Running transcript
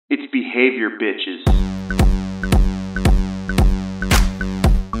Behavior Bitches.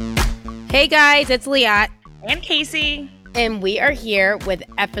 Hey guys, it's Liat. And Casey. And we are here with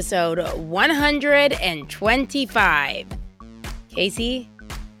episode 125. Casey,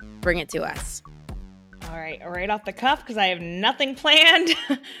 bring it to us. All right off the cuff, because I have nothing planned.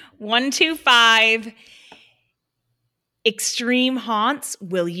 125. Extreme haunts,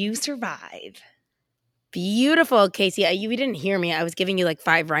 will you survive? Beautiful, Casey. You didn't hear me. I was giving you like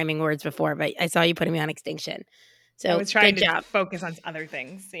 5 rhyming words before, but I saw you putting me on extinction. So I was trying good to job. focus on other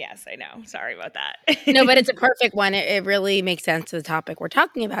things. Yes, I know. Sorry about that. No, but it's a perfect one. It really makes sense to the topic we're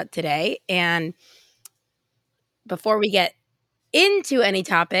talking about today. And before we get into any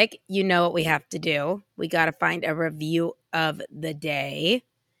topic, you know what we have to do. We got to find a review of the day.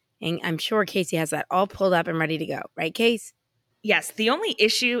 And I'm sure Casey has that all pulled up and ready to go. Right, Case? Yes, the only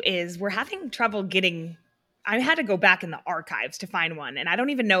issue is we're having trouble getting... I had to go back in the archives to find one, and I don't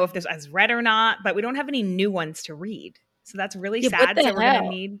even know if this was read or not, but we don't have any new ones to read. So that's really sad. So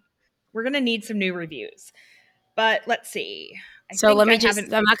we're gonna need some new reviews. But let's see. I'm not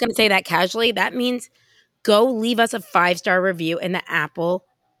going to say that casually. That means go leave us a 5-star review in the Apple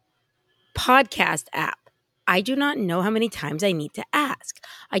podcast app. I do not know how many times I need to ask.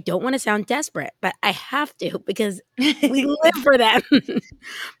 I don't want to sound desperate, but I have to because we live for them.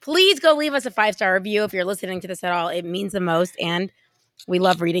 Please go leave us a 5-star review if you're listening to this at all. It means the most, and we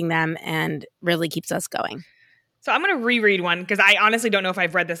love reading them and really keeps us going. So I'm going to reread one because I honestly don't know if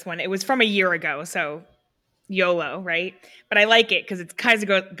I've read this one. It was from a year ago, so YOLO, right? But I like it because it kind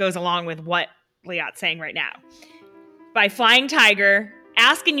of goes along with what Liat's saying right now. By Flying Tiger,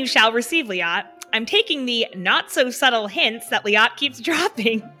 ask and you shall receive, Liat. I'm taking the not-so-subtle hints that Liat keeps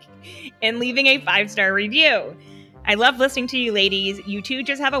dropping and leaving a 5-star review. I love listening to you ladies. You two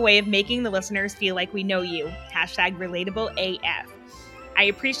just have a way of making the listeners feel like we know you. #RelatableAF. I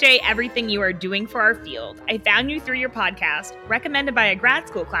appreciate everything you are doing for our field. I found you through your podcast, recommended by a grad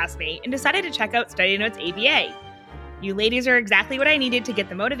school classmate, and decided to check out Study Notes ABA. You ladies are exactly what I needed to get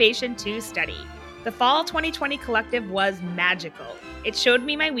the motivation to study. The Fall 2020 Collective was magical. It showed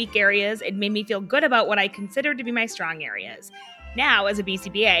me my weak areas. It made me feel good about what I considered to be my strong areas. Now, as a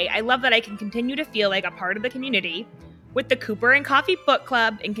BCBA, I love that I can continue to feel like a part of the community with the Cooper and Coffee Book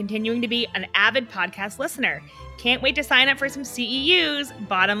Club and continuing to be an avid podcast listener. Can't wait to sign up for some CEUs.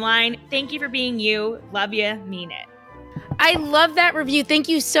 Bottom line, thank you for being you. Love you. Mean it. I love that review. Thank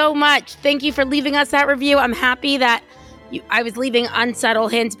you so much. Thank you for leaving us that review. I'm happy that I was leaving unsubtle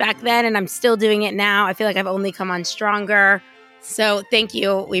hints back then, and I'm still doing it now. I feel like I've only come on stronger. So thank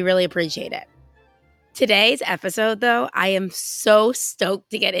you. We really appreciate it. Today's episode, though, I am so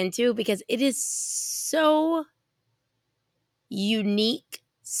stoked to get into because it is so unique,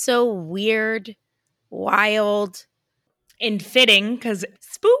 so weird, wild. And fitting because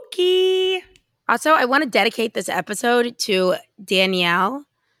spooky. Also, I want to dedicate this episode to Danielle.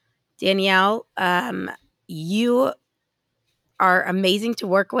 Danielle, you are amazing to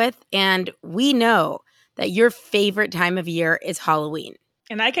work with, and we know that your favorite time of year is Halloween.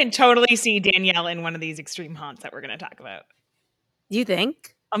 And I can totally see Danielle in one of these extreme haunts that we're going to talk about. Do you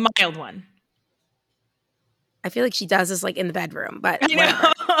think? A mild one. I feel like she does this like in the bedroom, but I know.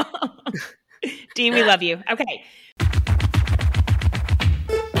 Dee, we love you. Okay.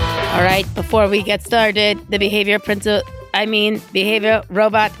 All right, before we get started, the behavior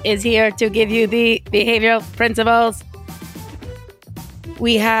robot is here to give you the behavioral principles.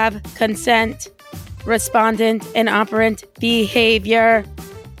 We have consent, respondent, and operant behavior,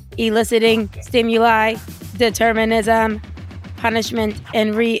 eliciting stimuli, determinism, punishment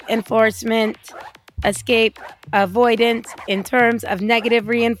and reinforcement, escape, avoidance in terms of negative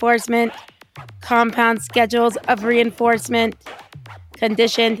reinforcement, compound schedules of reinforcement,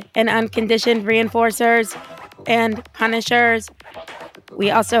 conditioned and unconditioned reinforcers, and punishers.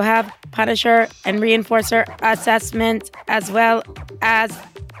 We also have punisher and reinforcer assessments as well as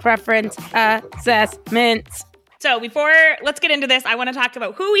preference assessments. So let's get into this, I want to talk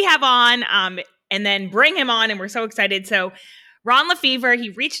about who we have on and then bring him on, and we're so excited. So Ron Lefevre, he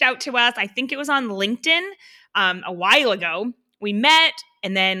reached out to us. I think it was on LinkedIn a while ago. We met,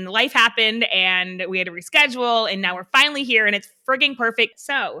 and then life happened, and we had to reschedule, and now we're finally here, and it's frigging perfect.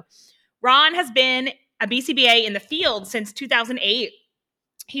 So Ron has been a BCBA in the field since 2008.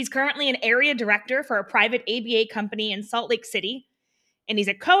 He's currently an area director for a private ABA company in Salt Lake City, and he's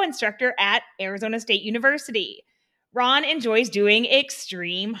a co-instructor at Arizona State University. Ron enjoys doing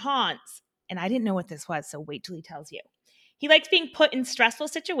extreme haunts, and I didn't know what this was, so wait till he tells you. He likes being put in stressful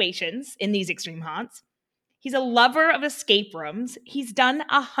situations in these extreme haunts. He's a lover of escape rooms. He's done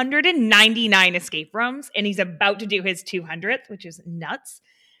 199 escape rooms, and he's about to do his 200th, which is nuts.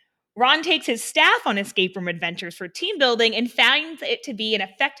 Ron takes his staff on escape room adventures for team building and finds it to be an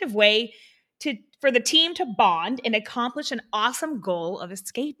effective way for the team to bond and accomplish an awesome goal of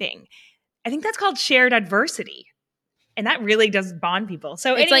escaping. I think that's called shared adversity. And that really does bond people.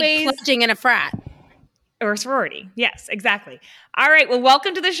 So It's anyways, like pledging in a frat. Or a sorority. Yes, exactly. All right. Well,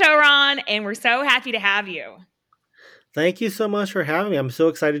 welcome to the show, Ron. And we're so happy to have you. Thank you so much for having me. I'm so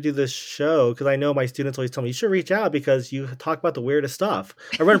excited to do this show because I know my students always tell me you should reach out because you talk about the weirdest stuff.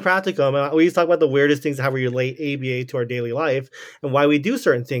 I run Practicum and we talk about the weirdest things, how we relate ABA to our daily life and why we do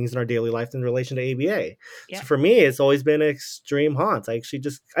certain things in our daily life in relation to ABA. Yep. So for me, it's always been extreme haunts. I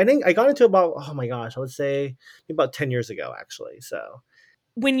think I got into about, oh my gosh, I would say about 10 years ago, actually. So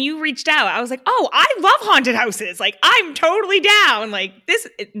when you reached out, I was like, oh, I love haunted houses. Like, I'm totally down. Like, this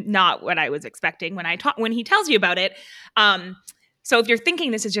is not what I was expecting when he tells you about it. So if you're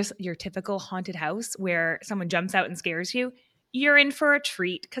thinking this is just your typical haunted house where someone jumps out and scares you, you're in for a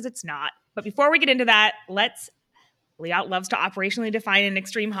treat because it's not. But before we get into that, Liat loves to operationally define an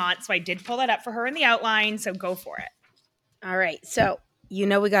extreme haunt. So I did pull that up for her in the outline. So go for it. All right. So, we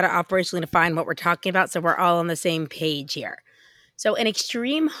got to operationally define what we're talking about. So we're all on the same page here. So an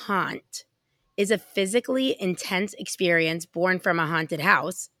extreme haunt is a physically intense experience born from a haunted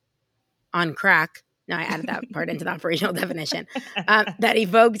house on crack. Now I added that part into the operational definition that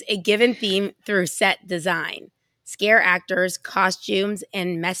evokes a given theme through set design, scare actors, costumes,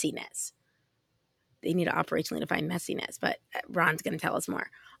 and messiness. They need to operationally define messiness, but Ron's going to tell us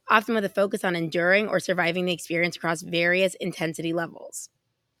more. Often with a focus on enduring or surviving the experience across various intensity levels.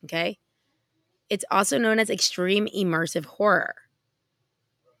 Okay? It's also known as extreme immersive horror.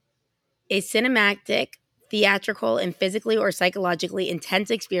 A cinematic, theatrical, and physically or psychologically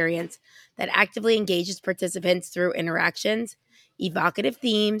intense experience that actively engages participants through interactions, evocative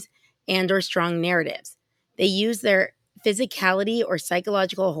themes, and or strong narratives. They use their physicality or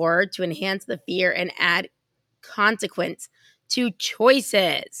psychological horror to enhance the fear and add consequence to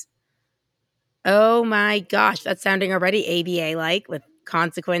choices. Oh my gosh, that's sounding already ABA-like with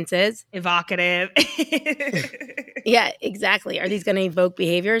consequences. Evocative. Yeah, exactly. Are these going to evoke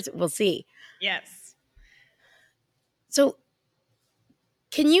behaviors? We'll see. Yes. So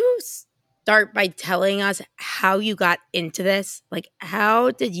can you start by telling us how you got into this? Like,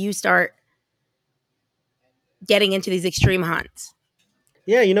 how did you start getting into these extreme haunts?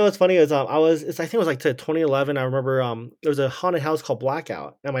 Yeah, what's funny is I think it was like to 2011. I remember there was a haunted house called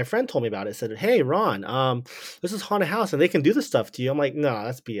Blackout, and my friend told me about it. Said, "Hey, Ron, this is haunted house, and they can do this stuff to you." I'm like, "No,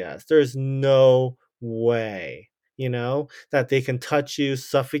 that's BS. There's no way, that they can touch you,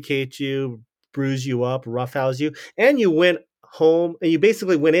 suffocate you, bruise you up, roughhouse you, and you went home and you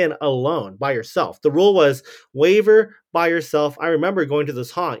basically went in alone by yourself. The rule was waiver by yourself. I remember going to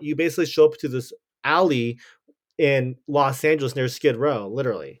this haunt. You basically show up to this alley in Los Angeles near Skid Row,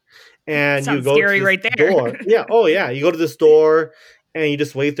 literally. And sounds you go scary to this right there. door. Yeah. Oh yeah. You go to this door and you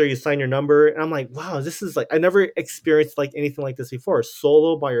just wait there, you sign your number. And I'm like, wow, this is like, I never experienced like anything like this before.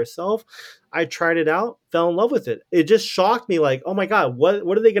 Solo by yourself. I tried it out, fell in love with it. It just shocked me like, oh my God, what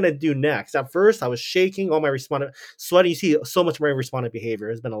are they going to do next? At first I was shaking, all my respondent sweating. You see so much of my respondent behavior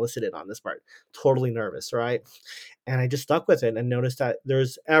has been elicited on this part. Totally nervous, right? And I just stuck with it and noticed that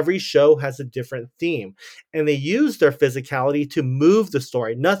every show has a different theme and they use their physicality to move the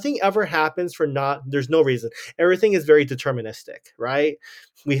story. Nothing ever happens there's no reason. Everything is very deterministic, right?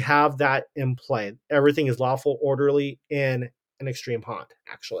 We have that in play. Everything is lawful, orderly in an extreme haunt,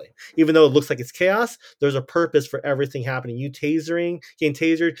 actually. Even though it looks like it's chaos, there's a purpose for everything happening. You getting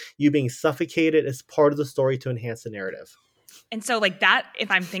tasered, you being suffocated is part of the story to enhance the narrative. And so like that, if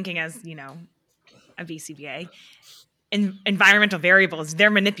I'm thinking as, a VCBA, environmental variables,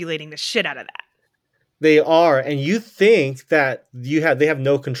 they're manipulating the shit out of that. They are, and you think that they have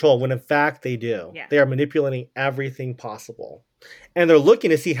no control when in fact they do. Yeah. They are manipulating everything possible. And they're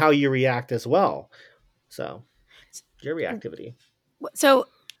looking to see how you react as well. So your reactivity. So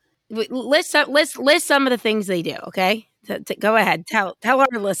list some of the things they do, okay? Go ahead. Tell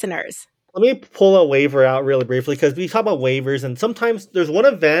our listeners. Let me pull a waiver out really briefly because we talk about waivers, and sometimes there's one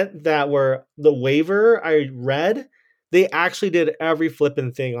event that where the waiver I read, they actually did every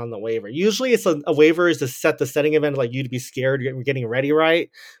flipping thing on the waiver. Usually it's a waiver is to set the setting event, like you to be scared, you're getting ready, right?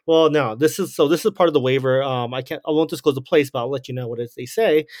 Well, no, this is part of the waiver. I won't disclose the place, but I'll let you know what they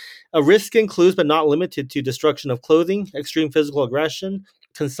say. A risk includes, but not limited to, destruction of clothing, extreme physical aggression,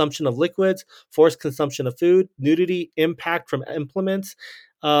 consumption of liquids, forced consumption of food, nudity, impact from implements,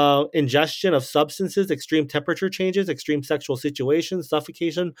 ingestion of substances, extreme temperature changes, extreme sexual situations,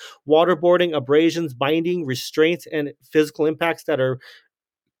 suffocation, waterboarding, abrasions, binding, restraints, and physical impacts that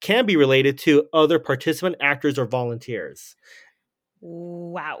can be related to other participant actors or volunteers.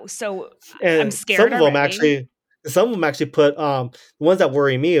 Wow. So I'm And scared already. some of them actually put the ones that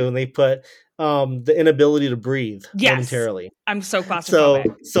worry me when they put the inability to breathe Yes. momentarily. I'm so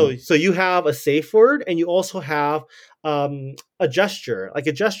claustrophobic. So you have a safe word, and you also have a gesture,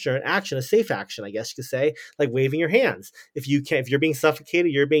 an action, a safe action, I guess you could say, like waving your hands. If you're being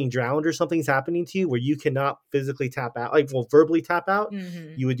suffocated, you're being drowned, or something's happening to you where you cannot physically tap out, verbally tap out,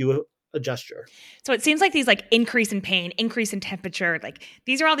 you would do a gesture. So it seems like these like increase in pain, increase in temperature, like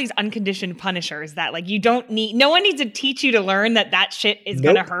these are all these unconditioned punishers that like you don't need. No one needs to teach you to learn that shit is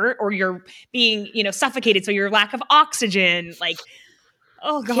Nope. gonna hurt, or you're being suffocated. So your lack of oxygen, like,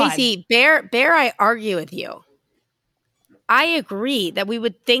 oh god. Casey, Bear, I argue with you. I agree that we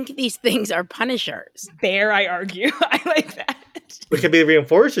would think these things are punishers. Bear, I argue. I like that. It can be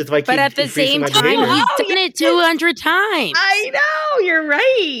reinforced if I keep but at the same time, he's done it 200 times. I know, you're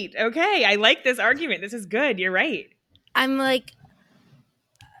right. Okay, I like this argument. This is good. You're right. I'm like,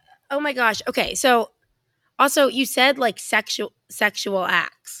 oh my gosh. Okay, so also you said like sexual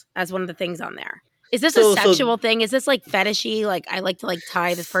acts as one of the things on there. Is this a sexual thing? Is this like fetishy? Like I like to like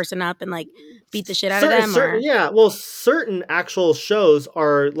tie this person up and like beat the shit out of them? Yeah, well, certain actual shows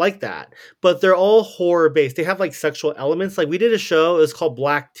are like that, but they're all horror based. They have like sexual elements. Like we did a show, it was called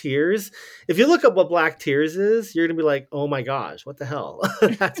Black Tears. If you look up what Black Tears is, you're gonna be like, oh my gosh, what the hell?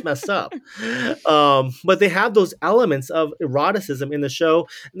 That's messed up. But they have those elements of eroticism in the show.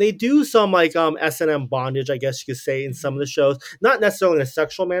 And they do some like S&M bondage, I guess you could say, in some of the shows. Not necessarily in a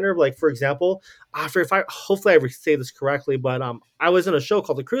sexual manner. Like for example, hopefully I say this correctly, but I was in a show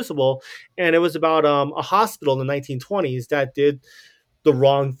called The Crucible, and it was about a hospital in the 1920s that did the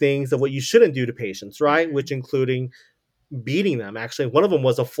wrong things of what you shouldn't do to patients, right? Which including beating them. Actually, one of them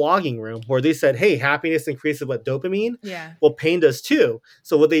was a flogging room where they said, hey, happiness increases with dopamine. Yeah. Well, pain does too.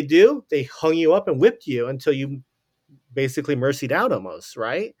 So what they do, they hung you up and whipped you until you basically mercied out almost,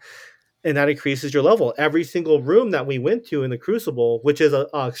 right? And that increases your level. Every single room that we went to in the Crucible, which is a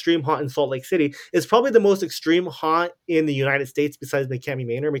extreme haunt in Salt Lake City, is probably the most extreme haunt in the United States besides McKamey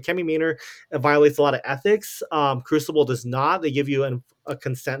Manor. McKamey Manor violates a lot of ethics. Crucible does not. They give you a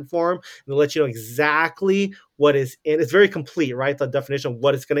consent form, and they let you know exactly what is in. It's very complete, right? The definition of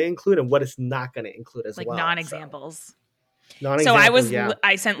what it's going to include and what it's not going to include as like well. Non-examples. So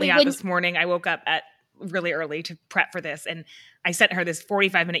I sent Leah this morning. I woke up at really early to prep for this, and I sent her this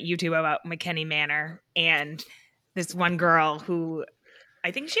 45-minute YouTube about McKamey Manor, and this one girl who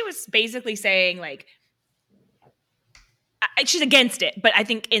I think she was basically saying like she's against it, but I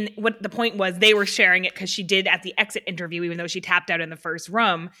think in what the point was, they were sharing it because she did at the exit interview, even though she tapped out in the first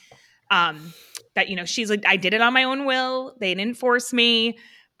room, that she's like, I did it on my own will, they didn't force me,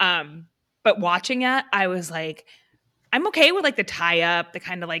 but watching it, I was like, I'm okay with like the tie up, the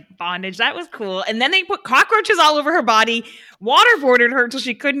kind of like bondage. That was cool. And then they put cockroaches all over her body, waterboarded her till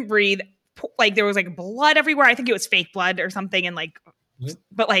she couldn't breathe. Like there was like blood everywhere. I think it was fake blood or something. And like,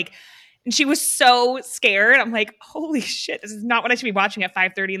 but like, and she was so scared. I'm like, holy shit, this is not what I should be watching at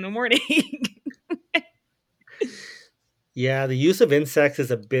 5:30 in the morning. Yeah, the use of insects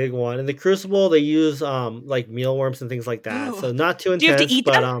is a big one. In the Crucible, they use like mealworms and things like that. So not too intense. Do you have to eat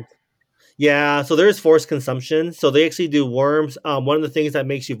them? Yeah, so there's forced consumption. So they actually do worms. One of the things that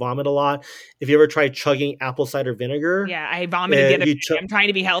makes you vomit a lot, if you ever tried chugging apple cider vinegar. Yeah, I vomited the other day. I'm trying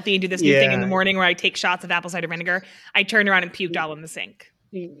to be healthy and do this new thing in the morning where I take shots of apple cider vinegar. I turned around and puked all in the sink.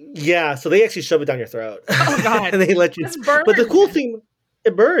 Yeah, so they actually shove it down your throat. Oh, God. And they let you. But the cool thing,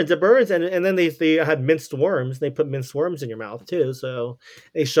 it burns. And then they had minced worms. They put minced worms in your mouth too. So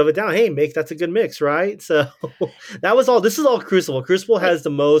they shove it down. Hey, that's a good mix, right? So that was all. This is all Crucible. Crucible has the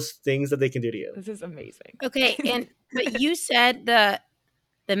most things that they can do to you. This is amazing. Okay, but you said the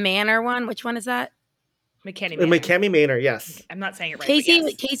Manor one. Which one is that? McKamey Manor. McKamey Manor, yes. I'm not saying it right.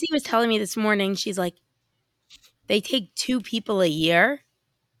 Casey was telling me this morning. She's like, they take 2 people a year.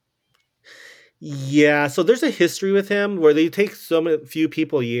 Yeah, so there's a history with him where they take few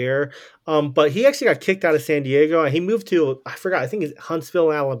people a year. But he actually got kicked out of San Diego and he moved to, I forgot, I think it's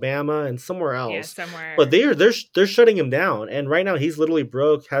Huntsville, Alabama, and somewhere else. Yeah, somewhere. But they're shutting him down, and right now he's literally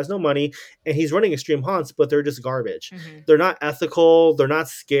broke, has no money, and he's running extreme haunts, but they're just garbage. Mm-hmm. They're not ethical. They're not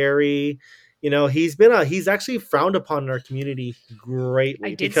scary. He's actually frowned upon in our community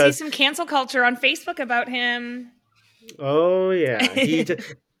greatly. I did see some cancel culture on Facebook about him. Oh yeah,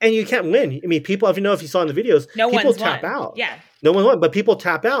 and you can't win. I mean, people, if you saw in the videos, people tap out. Yeah. No one won, but people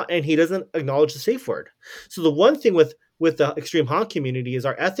tap out, and he doesn't acknowledge the safe word. So the one thing with the extreme haunt community is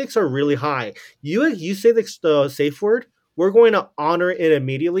our ethics are really high. You say the safe word, we're going to honor it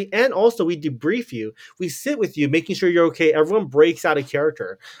immediately. And also we debrief you. We sit with you, making sure you're okay. Everyone breaks out of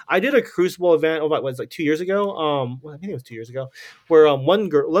character. I did a Crucible event, what was it, like 2 years ago? Well, I think it was 2 years ago, where one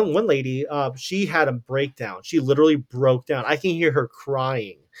lady, she had a breakdown. She literally broke down. I can hear her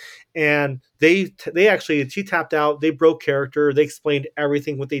crying. And they actually, she tapped out, they broke character, they explained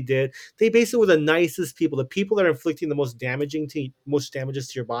everything what they did. They basically were the nicest people. The people that are inflicting the most damages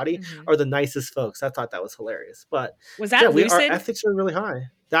to your body are the nicest folks. I thought that was hilarious. But was that Lucid? Our ethics are really high.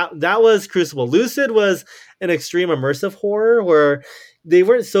 That was Crucible. Lucid was an extreme immersive horror where they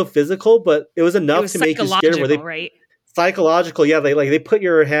weren't so physical, but it was enough to make you scared. Where they, right? Psychological, yeah. They put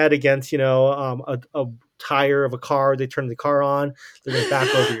your head against, a tire of a car. They turn the car on. They're going to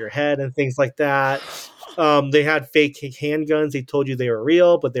back over your head and things like that. They had fake handguns. They told you they were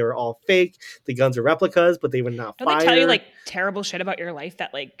real, but they were all fake. The guns are replicas, but they would not fire. Don't they tell you like terrible shit about your life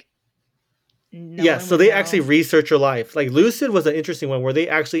that like? Yes, so they actually research your life. Like Lucid was an interesting one where they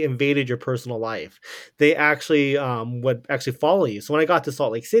actually invaded your personal life. They actually would actually follow you. So when I got to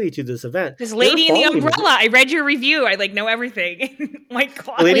Salt Lake City to this event, this lady in the umbrella, I read your review. I like know everything. My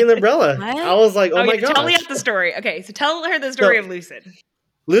God, lady in the umbrella. What? I was like, oh my God. Tell me the story. Okay, so tell her the story of Lucid.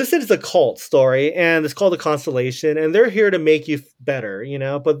 Lucid is a cult story, and it's called The Constellation, and they're here to make you better,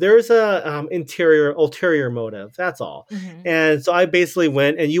 but there's a ulterior motive. That's all. And so I basically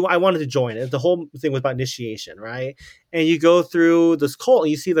went, and I wanted to join it. The whole thing was about initiation, right? And you go through this cult,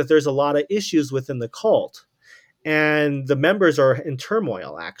 and you see that there's a lot of issues within the cult, and the members are in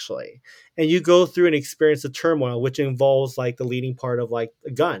turmoil, actually. And you go through and experience the turmoil, which involves like the leading part of like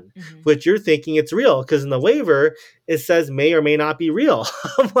a gun, which you're thinking it's real because in the waiver it says may or may not be real.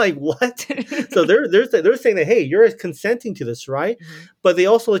 I'm like, what? So they're saying that, hey, you're consenting to this, right? But they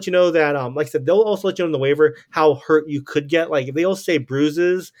also let you know that, like I said, they'll also let you know in the waiver how hurt you could get. Like they'll say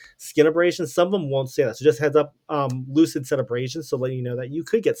bruises, skin abrasions. Some of them won't say that. So just heads up, Lucid said abrasions, so letting you know that you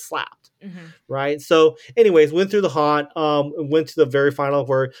could get slapped, right? So, anyways, went through the haunt, went to the very final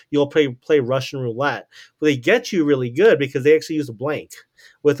where you'll play Russian roulette. But they get you really good because they actually use a blank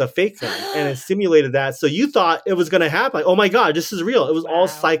with a fake gun and it simulated that. So you thought it was going to happen. Like, oh my God, this is real. It was all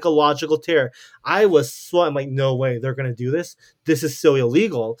psychological terror. I was I'm like, no way, they're going to do this. This is so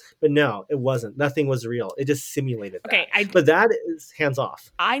illegal. But no, it wasn't. Nothing was real. It just simulated that. Okay, but that is hands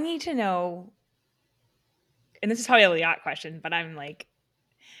off. I need to know, and this is probably a Liat question, but I'm like,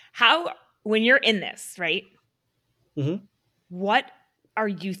 how, when you're in this, right? What are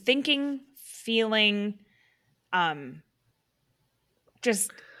you thinking, feeling,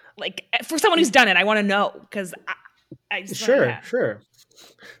 just like for someone who's done it, I want to know because I just sure.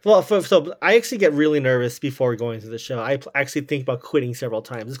 Well, so I actually get really nervous before going to the show. I actually think about quitting several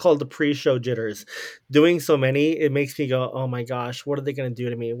times. It's called the pre-show jitters. Doing so many, it makes me go, oh my gosh, what are they going to do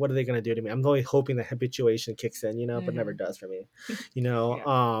to me? What are they going to do to me? I'm only hoping that habituation kicks in, but never does for me,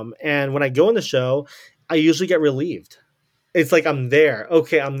 And when I go in the show, I usually get relieved. It's like, I'm there.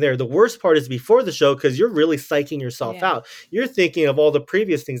 Okay, I'm there. The worst part is before the show because you're really psyching yourself out. You're thinking of all the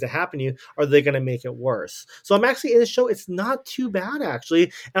previous things that happened to you. Are they going to make it worse? So I'm actually in the show. It's not too bad,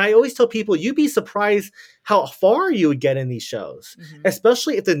 actually. And I always tell people, you'd be surprised how far you would get in these shows,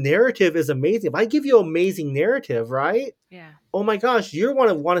 especially if the narrative is amazing. If I give you an amazing narrative, right? Yeah. Oh my gosh, you're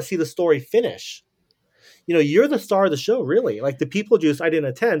want to see the story finish. You're the star of the show, really. Like the People Juice, I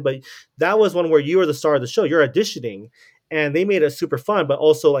didn't attend, but that was one where you were the star of the show. You're auditioning. And they made it super fun, but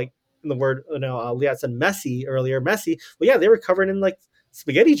also like in the word, Liat said messy earlier, messy. Well, yeah, they were covered in like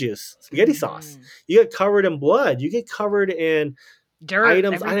spaghetti juice, spaghetti sauce. You get covered in blood. You get covered in dirt,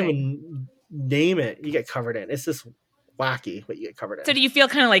 items. Everything. I don't even name it. You get covered in. It's just wacky what you get covered in. So do you feel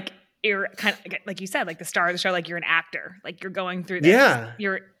kind of like you're kind of like you said, like the star of the show, like you're an actor, like you're going through this. Yeah,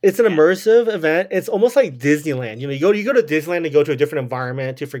 it's an immersive event. It's almost like Disneyland. You go to Disneyland to go to a different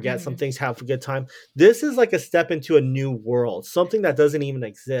environment to forget some things, have a good time. This is like a step into a new world, something that doesn't even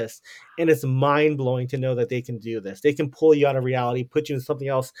exist, and it's mind blowing to know that they can do this. They can pull you out of reality, put you in something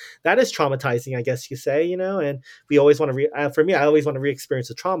else that is traumatizing, I guess you say. And we always want to. For me, I always want to re-experience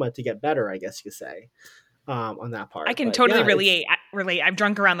the trauma to get better, I guess you say. On that part. I can totally relate. I've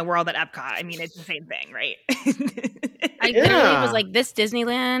drunk around the world at Epcot. I mean, it's the same thing, right? I literally was like, this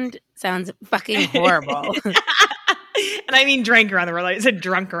Disneyland sounds fucking horrible. And I mean drank around the world. I said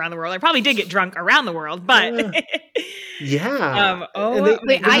drunk around the world. I probably did get drunk around the world, but yeah.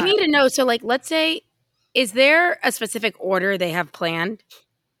 Wait, I need to know. So like, let's say, is there a specific order they have planned?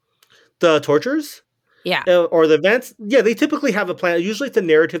 The tortures? Yeah. Or the events. Yeah, they typically have a plan. Usually it's a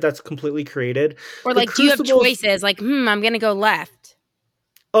narrative that's completely created. Or like, do you have choices? Like, I'm going to go left.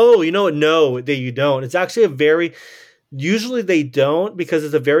 Oh, you know what? No, you don't. It's actually Usually they don't because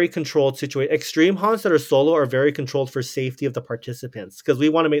it's a very controlled situation. Extreme haunts that are solo are very controlled for safety of the participants because we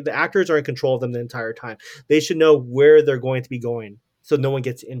want to make the actors are in control of them the entire time. They should know where they're going to be going so no one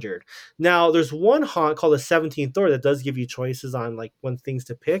gets injured. Now, there's one haunt called the 17th Door that does give you choices on like when things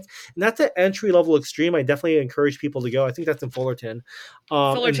to pick, and that's an entry level extreme. I definitely encourage people to go. I think that's in Fullerton.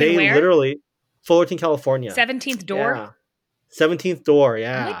 Fullerton, and they where? literally Fullerton, California. 17th Door. Yeah. 17th Door,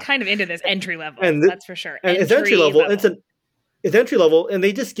 yeah. I'm like kind of into this entry level. And that's for sure. And it's entry level. It's entry level, and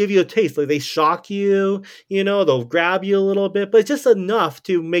they just give you a taste. Like they shock you, they'll grab you a little bit, but just enough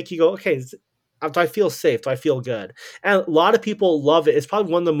to make you go, okay, do I feel safe? Do I feel good? And a lot of people love it. It's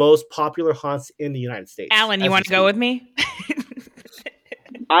probably one of the most popular haunts in the United States. Alan, you want to go with me?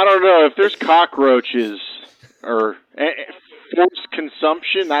 I don't know if there's cockroaches or forced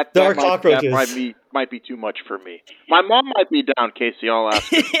consumption. That might be too much for me. My mom might be down, Casey. I'll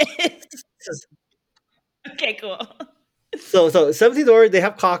ask her. Okay, cool. So 17th Door, they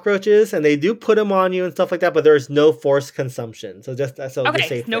have cockroaches and they do put them on you and stuff like that, but there's no forced consumption. So just so okay,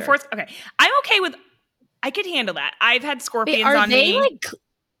 safe no there. forced. Okay, I'm okay with. I could handle that. I've had scorpions Wait, on me.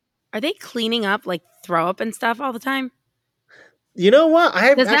 Are they cleaning up like throw up and stuff all the time? You know what? I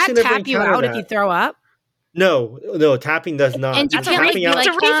have does actually that never tap you out if you throw up? No, tapping does not. And you can't be like,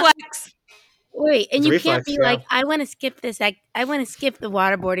 it's a reflex. Wait, and you reflex, can't be like, I want to skip this. I want to skip the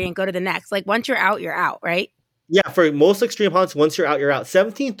waterboarding and go to the next. Like once you're out, right? Yeah, for most extreme haunts, once you're out, you're out.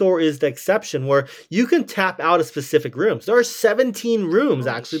 17th Door is the exception where you can tap out of specific rooms. There are 17 rooms,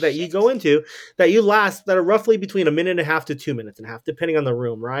 actually, that you go into that you last, that are roughly between 1.5 to 2.5 minutes, depending on the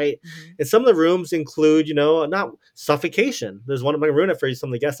room, right? Mm-hmm. And some of the rooms include, not suffocation. There's one I'm going to ruin it for some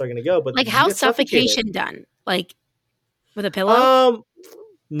of the guests that are going to go. But like how's suffocation done? Like with a pillow?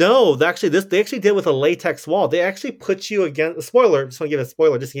 No, they actually did with a latex wall. They actually put you against a spoiler. Just want to give a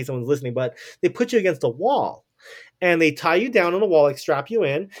spoiler just in case someone's listening, but they put you against a wall. And they tie you down on a wall, like strap you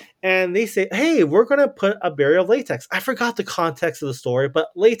in, and they say, hey, we're going to put a barrier of latex. I forgot the context of the story, but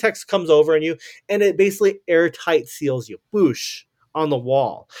latex comes over on you, and it basically airtight seals you. Boosh, on the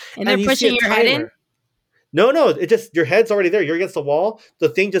wall. And they're pushing your head in? No, it just, your head's already there. You're against the wall. The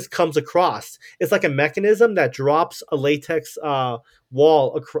thing just comes across. It's like a mechanism that drops a latex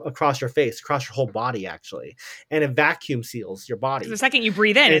wall across your face, across your whole body, actually. And it vacuum seals your body. The second you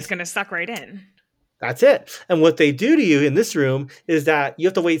breathe in, it's going to suck right in. That's it. And what they do to you in this room is that you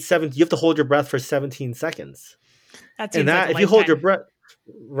have to you have to hold your breath for 17 seconds. That seems if you hold your breath,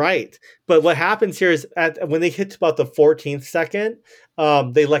 right. But what happens here is when they hit about the 14th second,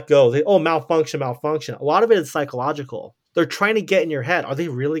 they let go. Malfunction. A lot of it is psychological. They're trying to get in your head. Are they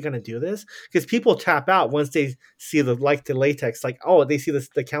really going to do this? Because people tap out once they see the latex, they see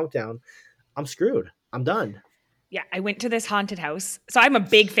the countdown. I'm screwed. I'm done. Yeah, I went to this haunted house. So I'm a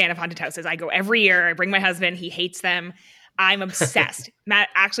big fan of haunted houses. I go every year. I bring my husband. He hates them. I'm obsessed. Matt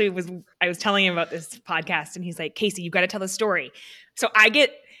actually I was telling him about this podcast and he's like, Casey, you got to tell the story. So I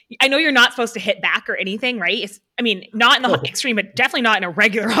know you're not supposed to hit back or anything, right? Not in the extreme, but definitely not in a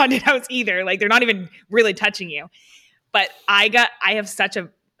regular haunted house either. Like they're not even really touching you. But I have such a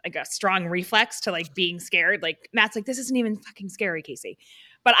strong reflex to like being scared. Like Matt's like, this isn't even fucking scary, Casey.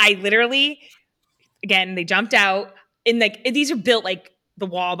 But I literally, again, they jumped out and like these are built like the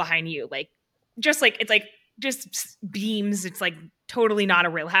wall behind you, like just like it's like just beams. It's like totally not a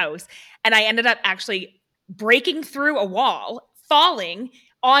real house. And I ended up actually breaking through a wall, falling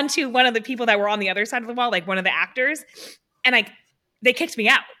onto one of the people that were on the other side of the wall, like one of the actors, and they kicked me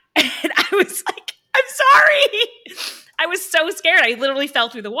out. And I was like, I'm sorry. I was so scared. I literally fell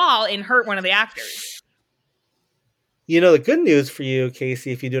through the wall and hurt one of the actors. The good news for you,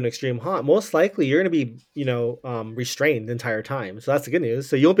 Casey, if you do an extreme haunt, most likely you're going to be, restrained the entire time. So that's the good news.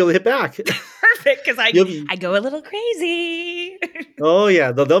 So you won't be able to hit back. Perfect, because I go a little crazy. Oh,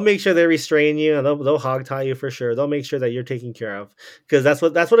 yeah. They'll make sure they restrain you, and they'll hog tie you for sure. They'll make sure that you're taken care of. Because that's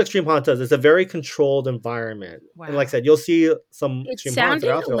what extreme haunt does. It's a very controlled environment. Wow. And like I said, you'll see some extreme haunts. It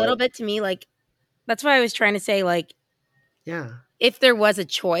sounded a little bit to me like, that's why I was trying to say, like, yeah. If there was a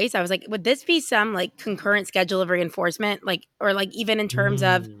choice, I was like, would this be some like concurrent schedule of reinforcement? Like, or like even in terms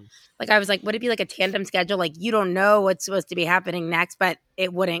of like, I was like, would it be like a tandem schedule? Like you don't know what's supposed to be happening next, but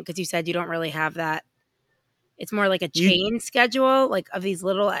it wouldn't because you said you don't really have that. It's more like a chain schedule, like of these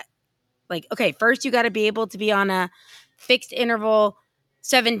little, like, okay, first you got to be able to be on a fixed interval,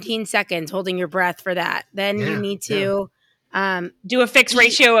 17 seconds, holding your breath for that. Then you need to do a fixed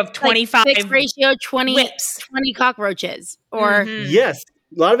ratio of 25. Fixed ratio 20 cockroaches. Or yes,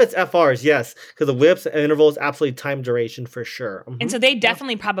 a lot of it's FRs. Yes, because the whips and intervals absolutely time duration for sure. And so they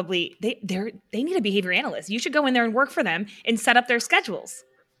definitely probably they need a behavior analyst. You should go in there and work for them and set up their schedules.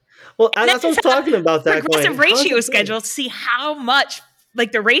 Well, that's what I was talking about. That progressive ratio schedule to see how much,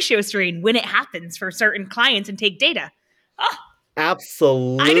 like the ratio strain when it happens for certain clients and take data. Oh,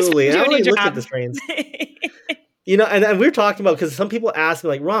 absolutely. I already looked at the strains. You know, and we're talking about, because some people ask me,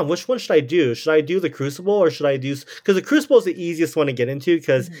 like, Ron, which one should I do? Should I do the Crucible, or should I do, because the Crucible is the easiest one to get into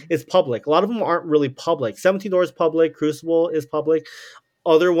because it's public. A lot of them aren't really public. 17 Door is public. Crucible is public.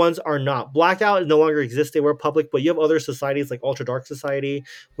 Other ones are not. Blackout no longer exists. They were public, but you have other societies like Ultra Dark Society,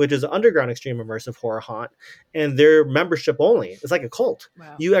 which is an underground extreme immersive horror haunt, and they're membership only. It's like a cult.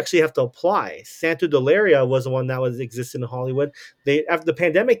 Wow. You actually have to apply. Santo Dolaria was the one that was existing in Hollywood. They, after the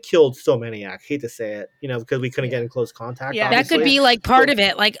pandemic, killed so many. I hate to say it, you know, because we couldn't get in close contact. Yeah, obviously. That could be like part of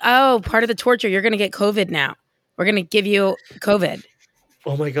it. Like, oh, part of the torture. You're going to get COVID now. We're going to give you COVID.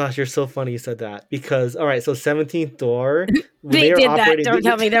 Oh my gosh, you're so funny you said that. Because, all right, so 17th Door. They did that. Don't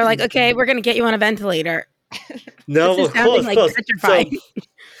tell me. They're like, okay, we're going to get you on a ventilator. No, well, close, like close.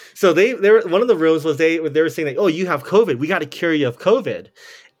 So they were, one of the rooms was they were saying, like, oh, you have COVID. We got to cure you of COVID.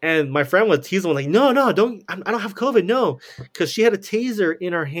 And my friend he's the one like, no, I don't have COVID. No, because she had a taser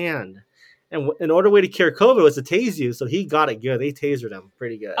in her hand. And in order way to cure COVID was to tase you. So he got it good. They tasered him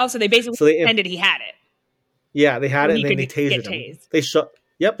pretty good. Oh, so they basically pretended he had it. Yeah, they had it, and then they tasered him.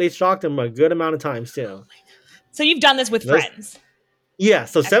 They shocked him a good amount of times too. So you've done this with friends. Yeah,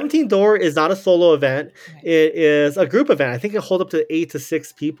 so 17 Door is not a solo event. Right. It is a group event. I think it holds up to 8 to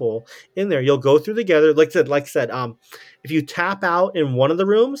 6 people in there. You'll go through together. Like I said, if you tap out in one of the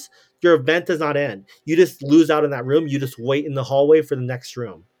rooms, your event does not end. You just lose out in that room. You just wait in the hallway for the next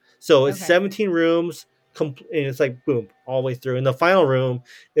room. So it's 17 rooms, and it's like, boom, all the way through. And the final room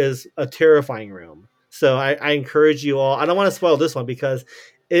is a terrifying room. So I encourage you all. I don't want to spoil this one because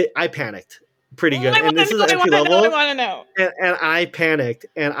I panicked pretty good. And this is entry level. I want to know. And I panicked,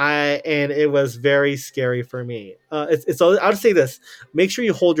 and it was very scary for me. So I'll just say this: make sure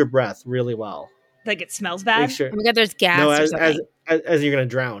you hold your breath really well. Like it smells bad. Make sure. Oh my God, there's gas. No, as you're gonna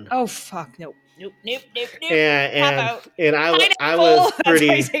drown. Oh fuck, nope. And I was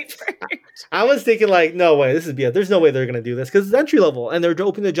pretty. I was thinking like, no way, there's no way they're gonna do this because it's entry level and they're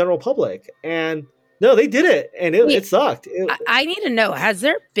open to the general public. And no, they did it, and it sucked. I need to know: has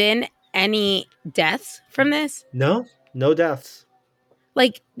there been any deaths from this? No deaths.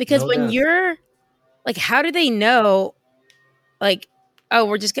 Like, because when you're like, how do they know? Like, oh,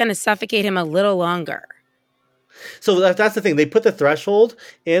 we're just gonna suffocate him a little longer. So that's the thing. They put the threshold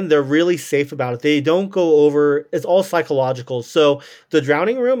in. They're really safe about it. They don't go over. It's all psychological. So the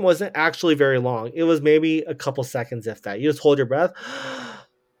drowning room wasn't actually very long. It was maybe a couple seconds, if that. You just hold your breath,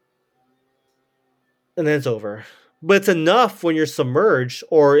 and then it's over. But it's enough when you're submerged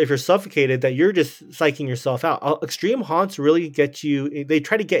or if you're suffocated that you're just psyching yourself out. Extreme haunts really get you. They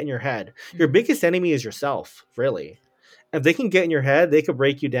try to get in your head. Your biggest enemy is yourself, really. If they can get in your head, they could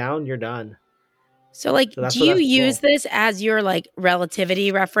break you down. You're done. So, like, do you use this as your, like,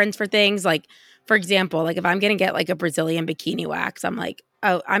 relativity reference for things? Like, for example, like, if I'm going to get, like, a Brazilian bikini wax, I'm like,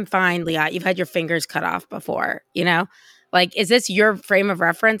 oh, I'm fine, Liat. You've had your fingers cut off before, you know? Like, is this your frame of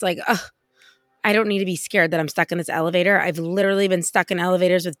reference? Like, I don't need to be scared that I'm stuck in this elevator. I've literally been stuck in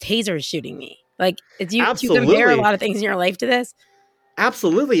elevators with tasers shooting me. Like, do you compare a lot of things in your life to this?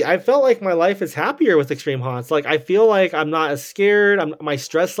 Absolutely. I felt like my life is happier with extreme haunts. Like, I feel like I'm not as scared. My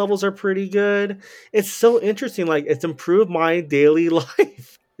stress levels are pretty good. It's so interesting. Like, it's improved my daily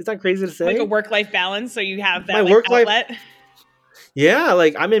life. Is that crazy to say? Like a work-life balance, so you have that outlet? Yeah,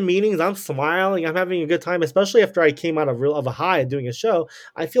 like, I'm in meetings, I'm smiling, I'm having a good time, especially after I came out of a high doing a show.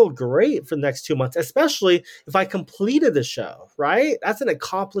 I feel great for the next 2 months, especially if I completed the show, right? That's an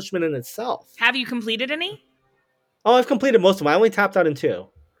accomplishment in itself. Have you completed any? Oh, I've completed most of them. I only tapped out in 2.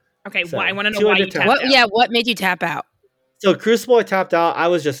 Okay, well, I want to know why you tapped out. Yeah, what made you tap out? So Crucible, I tapped out. I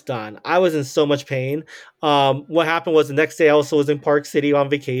was just done. I was in so much pain. What happened was the next day I also was in Park City on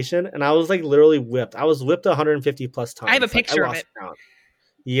vacation, and I was like literally whipped. I was whipped 150 plus times. I have a picture of it.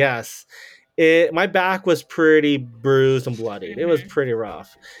 Yes. My back was pretty bruised and bloodied. It was pretty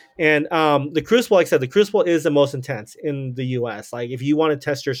rough. And the Crucible, like I said, the Crucible is the most intense in the U.S. Like, if you want to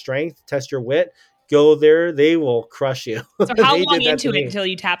test your strength, test your wit, go there. They will crush you. So how long into it until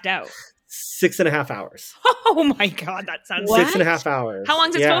you tapped out? 6.5 hours. Oh my God, that sounds 6.5 hours. How long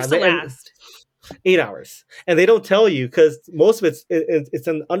is it supposed to last? 8 hours. And they don't tell you because most of it's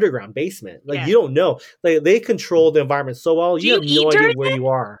an underground basement. Like, you don't know. Like, they control the environment so well. You have no idea where you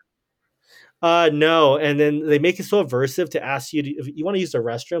are. No. And then they make it so aversive to ask you if you want to use the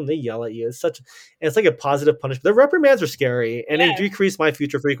restroom, they yell at you. It's like a positive punishment. The reprimands are scary and they decrease my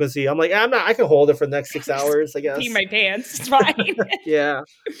future frequency. I'm like, I can hold it for the next 6 hours, I guess. Pee my pants. It's fine. Yeah.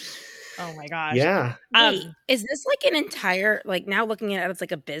 Oh my gosh. Yeah. Wait, is this like an entire, like now looking at it as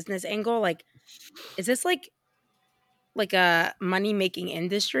like a business angle? Like, is this like a money-making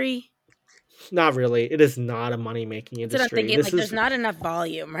industry? Not really. It is not a money-making industry. That's what I'm thinking. Like, there's not enough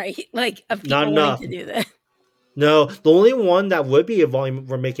volume, right? Like, of people not enough wanting to do this. No, the only one that would be a volume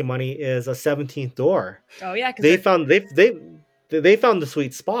for making money is a 17th door. Oh yeah, they found the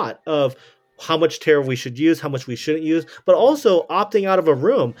sweet spot of how much tarot we should use, how much we shouldn't use, but also opting out of a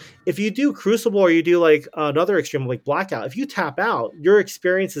room. If you do Crucible or you do like another extreme like Blackout, if you tap out, your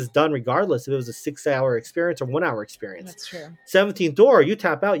experience is done regardless if it was a 6-hour experience or 1-hour experience. That's true. 17th door, you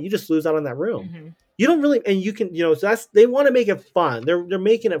tap out, you just lose out on that room. Mm-hmm. You don't really, and you can, so that's, they want to make it fun. They're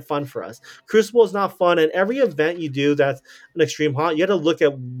making it fun for us. Crucible is not fun, and every event you do that's an extreme haunt, you have to look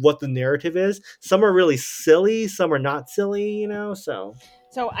at what the narrative is. Some are really silly, some are not silly, so.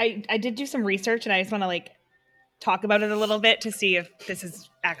 So I did do some research, and I just want to like talk about it a little bit to see if this is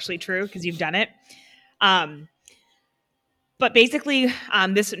actually true, because you've done it. But basically,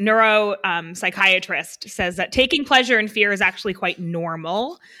 this neuro psychiatrist says that taking pleasure in fear is actually quite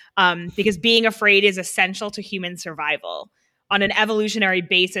normal, because being afraid is essential to human survival. On an evolutionary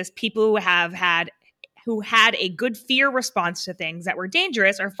basis, people who had a good fear response to things that were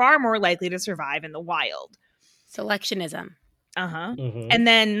dangerous are far more likely to survive in the wild. Selectionism. Mm-hmm. And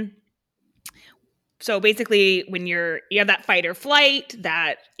then, so basically, when you have that fight or flight,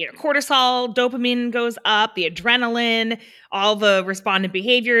 that cortisol, dopamine goes up, the adrenaline, all the respondent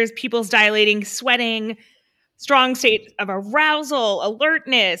behaviors, pupils dilating, sweating, strong state of arousal,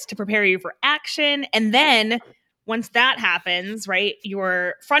 alertness to prepare you for action. And then once that happens, right,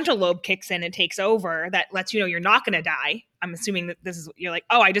 your frontal lobe kicks in and takes over. That lets you know you're not going to die. I'm assuming that you're like,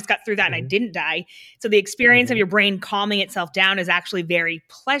 oh, I just got through that and I didn't die. So the experience of your brain calming itself down is actually very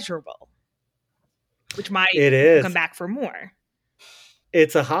pleasurable, which might come back for more.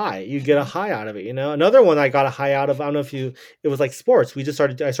 It's a high. You get a high out of it, Another one I got a high out of, I don't know if it was like sports. I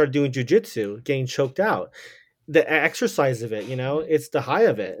started doing jujitsu, getting choked out. The exercise of it, it's the high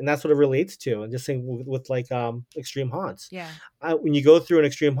of it. And that's what it relates to. And just saying with like extreme haunts. Yeah. When you go through an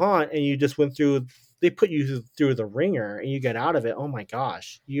extreme haunt and you just went through, they put you through the ringer and you get out of it. Oh my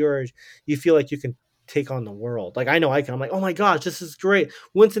gosh. You feel like you can take on the world. Like I know I can. I'm like, oh my gosh, this is great.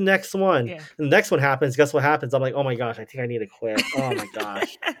 When's the next one? Yeah. And the next one happens. Guess what happens? I'm like, oh my gosh, I think I need to quit. Oh my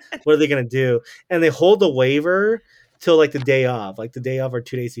gosh. What are they going to do? And they hold the waiver till like the day of or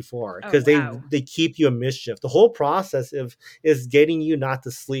 2 days before, because they keep you in mischief. The whole process is getting you not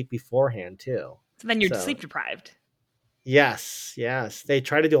to sleep beforehand too. So then you're sleep deprived. Yes. They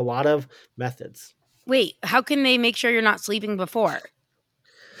try to do a lot of methods. Wait, how can they make sure you're not sleeping before?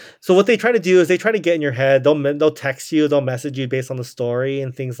 So what they try to do is they try to get in your head. They'll text you, they'll message you based on the story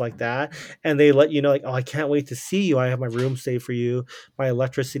and things like that. And they let you know, like, oh, I can't wait to see you. I have my room saved for you. My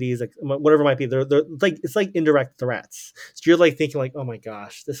electricity is like whatever it might be. They're like, it's like indirect threats. So you're like thinking like, oh my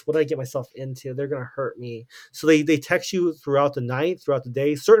gosh, what did I get myself into? They're gonna hurt me. So they text you throughout the night, throughout the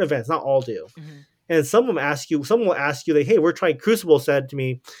day. Certain events, not all do. Mm-hmm. And someone will ask you, like, hey, we're trying, Crucible said to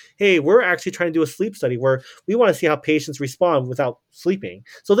me, hey, we're actually trying to do a sleep study where we want to see how patients respond without sleeping.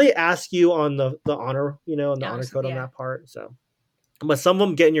 So they ask you on the honor, on the honor code on that part. So, but some of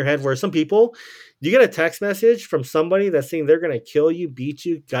them get in your head where some people, you get a text message from somebody that's saying they're going to kill you, beat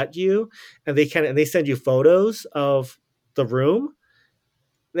you, gut you. And they send you photos of the room.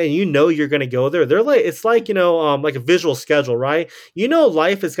 And you're going to go there. They're like, it's like, like a visual schedule, right?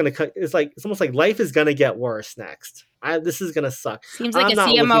 Life is going to, it's almost like life is going to get worse next. This is going to suck. Seems like a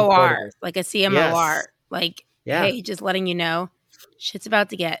CMOR, Yes. Like, hey, just letting you know, shit's about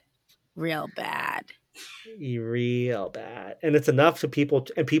to get real bad. Real bad. And it's enough to people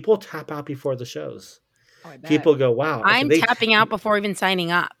tap out before the shows. Oh, people go, wow. I'm tapping out before even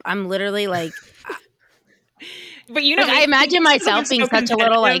signing up. I'm literally like... But I imagine myself being such a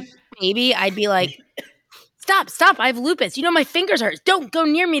little like baby. I'd be like, stop! I have lupus. My fingers hurt. Don't go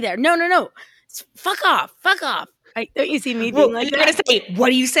near me there. No. Fuck off. Don't you see me being like that? You're gonna say, what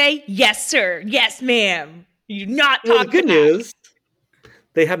do you say? Yes, sir. Yes, ma'am. You're not talking. Well, the good news,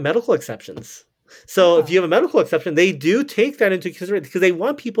 they have medical exceptions. So if you have a medical exception, they do take that into consideration because they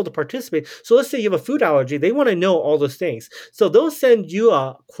want people to participate. So let's say you have a food allergy. They want to know all those things. So they'll send you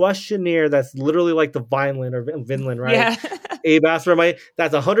a questionnaire that's literally like the Vineland or Vinland, right? Yeah. ABAS,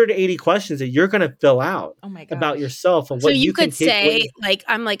 that's 180 questions that you're going to fill out about yourself and what you could say. Like,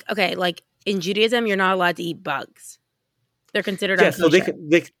 I'm like, okay, like in Judaism, you're not allowed to eat bugs. They're considered unkosher. So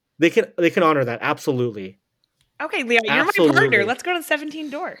they can honor that. Absolutely. Okay, Leah, you're my partner. Let's go to the 17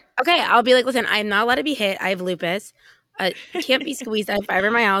 door. Okay, I'll be like, listen, I'm not allowed to be hit. I have lupus. Can't be squeezed. I have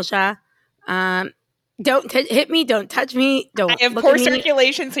fibromyalgia. Don't hit me. Don't touch me. Don't. I have poor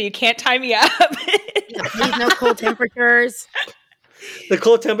circulation, so you can't tie me up. Please, no cold temperatures. The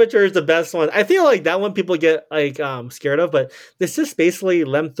cold temperature is the best one. I feel like that one people get like scared of, but this is basically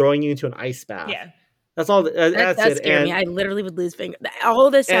them throwing you into an ice bath. Yeah. That's all. That does scare me. I literally would lose fingers. All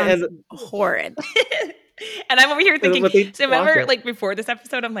this sounds horrid. And I'm over here thinking, so remember, like, before this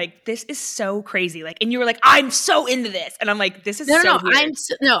episode, I'm like, this is so crazy. Like, and you were like, I'm so into this. And I'm like, this is weird.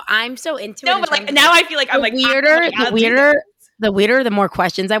 I'm so into it. No, but like, now I feel like I'm like, the weirder, the more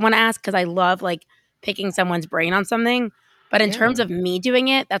questions I want to ask, because I love, like, picking someone's brain on something. But in terms of me doing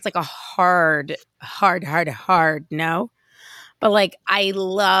it, that's like a hard no. But, like, I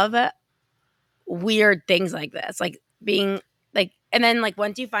love weird things like this. Like, being, like, and then, like,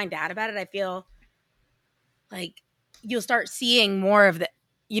 once you find out about it, I feel like you'll start seeing more of the,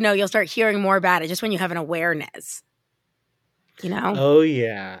 you'll start hearing more about it just when you have an awareness, Oh,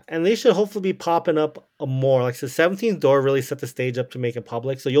 yeah. And they should hopefully be popping up more. Like the 17th Door really set the stage up to make it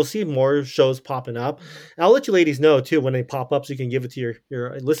public. So you'll see more shows popping up. And I'll let you ladies know, too, when they pop up so you can give it to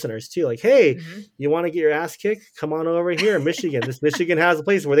your listeners, too. Like, hey, you want to get your ass kicked? Come on over here in Michigan. Michigan has a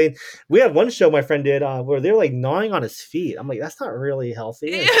place where we had one show my friend did where they were like gnawing on his feet. I'm like, that's not really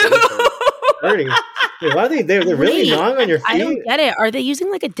healthy. Why are they're really gnawing on your feet? I don't get it. Are they using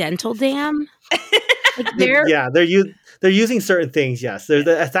like a dental dam? They're using certain things. Yes,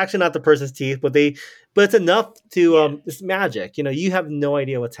 it's actually not the person's teeth, but it's enough to it's magic. You have no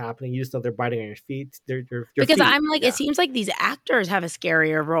idea what's happening. You just know they're biting on your feet. Your because feet. I'm like, it seems like these actors have a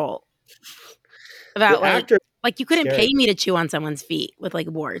scarier role. About like you couldn't pay me to chew on someone's feet with like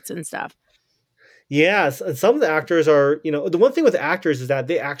warts and stuff. Yes, and some of the actors are, the one thing with actors is that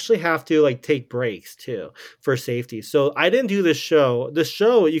they actually have to like take breaks too for safety. So I didn't do this show. This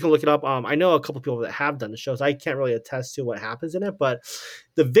show, you can look it up. I know a couple people that have done the shows. I can't really attest to what happens in it, but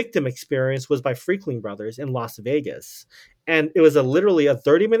the victim experience was by Freakling Brothers in Las Vegas. And it was literally a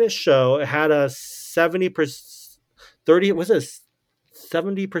 30-minute show. It had a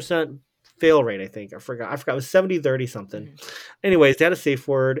 70% fail rate, I think. I forgot. It was 70-30 something. Anyways, they had a safe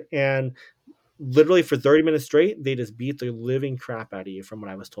word, and literally for 30 minutes straight, they just beat the living crap out of you, from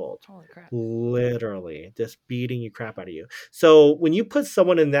what I was told. Holy crap. Literally just beating you crap out of you. So when you put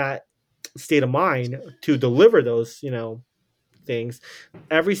someone in that state of mind to deliver those, things,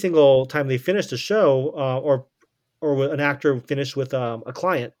 every single time they finished the show, or an actor finished with a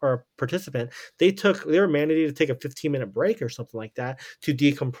client or a participant, they were mandated to take a 15-minute break or something like that to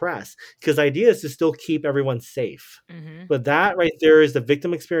decompress, because the idea is to still keep everyone safe. But that right there is the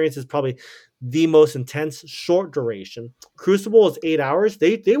victim experience is probably the most intense, short duration. Crucible is 8 hours.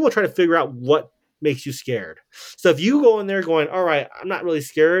 They will try to figure out what makes you scared. So if you go in there going, all right, I'm not really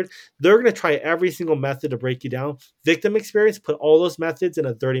scared, they're going to try every single method to break you down. Victim experience, put all those methods in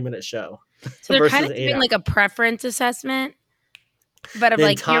a 30-minute show. So they're kind of doing like a preference assessment, but of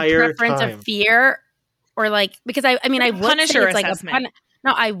like your preference of fear, or like, because I would Punisher assessment.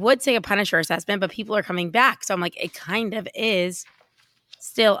 I would say a Punisher assessment, but people are coming back. So I'm like, it kind of is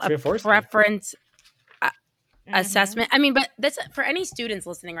still a preference assessment. I mean, but that's for any students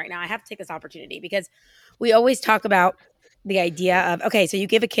listening right now. I have to take this opportunity because we always talk about the idea of, okay, so you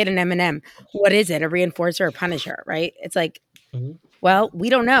give a kid an M&M. What is it? A reinforcer or a punisher, right? It's like, well, we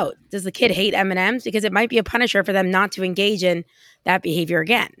don't know. Does the kid hate M&Ms? Because it might be a punisher for them not to engage in that behavior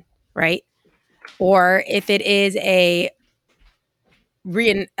again, right? Or if it is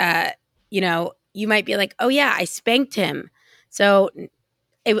you might be like, oh yeah, I spanked him, so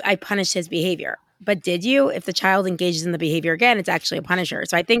I punished his behavior. But did you? If the child engages in the behavior again, it's actually a punisher.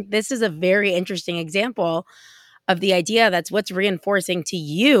 So I think this is a very interesting example of the idea that's what's reinforcing to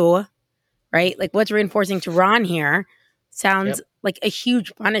you, right? Like what's reinforcing to Ron here sounds like a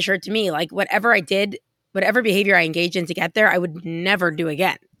huge punisher to me. Like whatever I did, whatever behavior I engaged in to get there, I would never do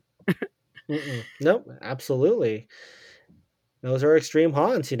again. Nope, absolutely. Those are extreme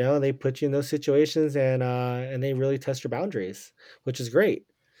haunts, they put you in those situations and they really test your boundaries, which is great.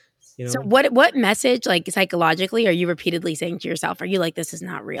 So what message, like psychologically, are you repeatedly saying to yourself? Are you like, this is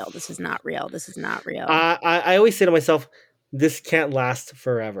not real. This is not real. This is not real. I always say to myself, this can't last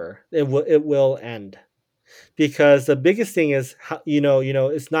forever. It will end. Because the biggest thing is,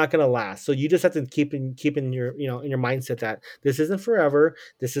 it's not going to last. So you just have to keep in your, in your mindset that this isn't forever.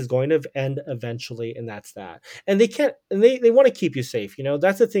 This is going to end eventually, and that's that. And they want to keep you safe.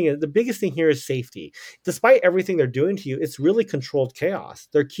 That's the thing. The biggest thing here is safety. Despite everything they're doing to you, it's really controlled chaos.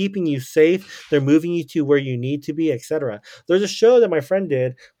 They're keeping you safe. They're moving you to where you need to be, etc. There's a show that my friend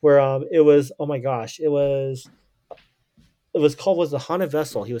did where it was, oh my gosh, it was called The Haunted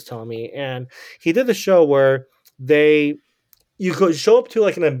Vessel, he was telling me. And he did the show where they you could show up to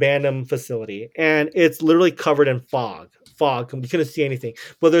like an abandoned facility and it's literally covered in fog. You couldn't see anything.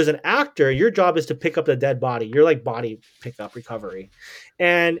 But there's an actor. Your job is to pick up the dead body. You're like body pickup recovery.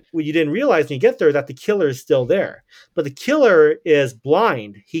 And what you didn't realize when you get there that the killer is still there. But the killer is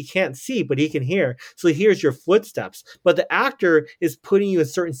blind. He can't see, but he can hear. So he hears your footsteps. But the actor is putting you in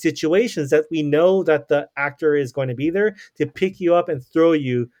certain situations that we know that the actor is going to be there to pick you up and throw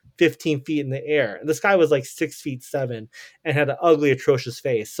you 15 feet in the air. And this guy was like 6'7" and had an ugly, atrocious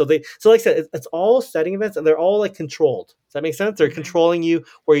face. So like I said, it's all setting events and they're all like controlled. Does that make sense? They're controlling you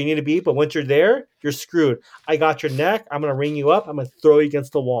where you need to be, but once you're there, you're screwed. I got your neck. I'm going to ring you up. I'm going to throw you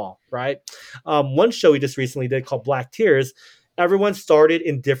against the wall, right? One show we just recently did called Black Tears, everyone started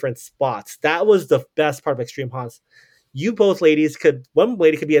in different spots. That was the best part of Extreme Haunts. You both ladies one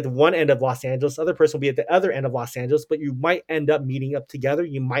lady could be at the one end of Los Angeles, the other person will be at the other end of Los Angeles, but you might end up meeting up together.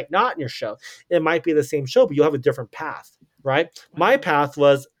 You might not in your show. It might be the same show, but you'll have a different path, right? My path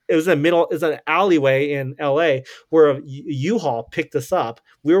was, it was an alleyway in LA where a U-Haul picked us up.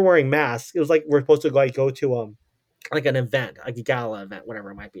 We were wearing masks. It was like we're supposed to go to like an event, like a gala event,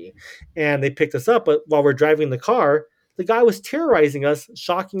 whatever it might be. And they picked us up, but while we're driving the car, the guy was terrorizing us,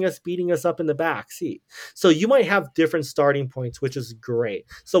 shocking us, beating us up in the back seat. So you might have different starting points, which is great.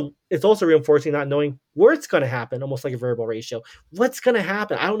 So it's also reinforcing not knowing where it's going to happen, almost like a variable ratio. What's going to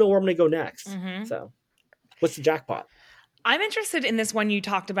happen? I don't know where I'm going to go next. Mm-hmm. So what's the jackpot? I'm interested in this one you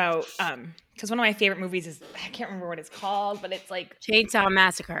talked about because one of my favorite movies is, I can't remember what it's called, but it's like Chainsaw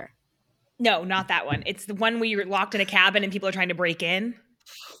Massacre. No, not that one. It's the one where you're locked in a cabin and people are trying to break in.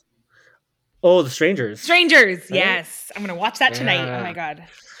 Oh, The Strangers. Strangers, right? Yes. I'm going to watch that tonight. Oh, my God.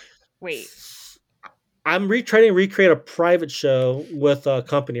 Wait. I'm trying to recreate a private show with a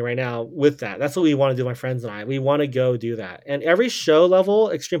company right now with that. That's what we want to do, my friends and I. We want to go do that. And every show level,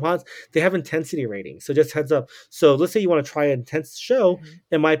 Extreme Haunts, they have intensity ratings. So just heads up. So let's say you want to try an intense show. Mm-hmm.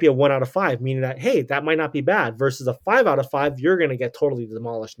 It might be a 1 out of 5, meaning that, hey, that might not be bad versus a 5 out of 5. You're going to get totally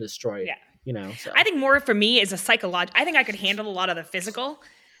demolished and destroyed. Yeah. You know, so. I think more for me is a psychological. I think I could handle a lot of the physical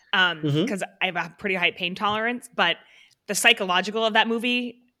because I have a pretty high pain tolerance, but the psychological of that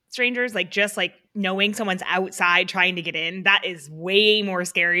movie, Strangers, like just like knowing someone's outside trying to get in, that is way more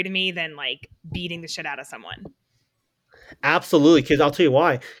scary to me than like beating the shit out of someone. Absolutely, because I'll tell you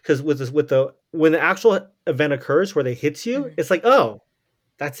why. Because when the actual event occurs where they hit you, it's like, oh,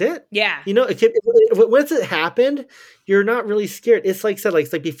 that's it. Yeah, you know, once it happened, you're not really scared. It's like said,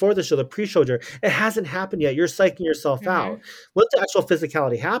 it's like before the show, the pre-show, it hasn't happened yet. You're psyching yourself out. Once the actual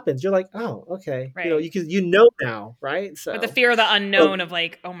physicality happens, you're like, oh, okay. Right. You know now, right? So, but the fear of the unknown of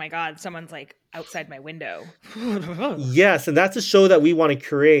like, oh my God, someone's like outside my window. Yes, and that's a show that we want to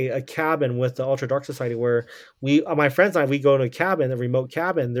create, a cabin with the Ultra Dark Society where my friends and I, we go to a cabin, a remote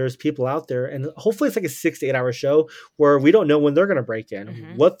cabin. There's people out there, and hopefully it's like a 6 to 8 hour show where we don't know when they're going to break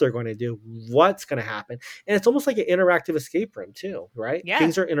in, what they're going to do, what's going to happen, and it's almost like an interactive escape room too, right? Yeah.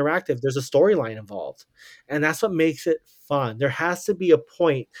 Things are interactive. There's a storyline involved, and that's what makes it fun. There has to be a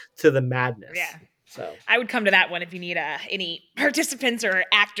point to the madness. Yeah. So I would come to that one if you need any participants or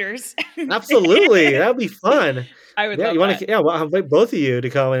actors. Absolutely, that would be fun. I would. Yeah, love you want to? Yeah, well, I'll invite both of you to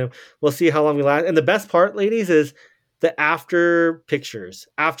come, and we'll see how long we last. And the best part, ladies, is the after pictures.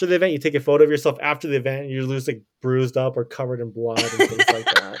 After the event, you take a photo of yourself after the event, and you lose like bruised up or covered in blood and things like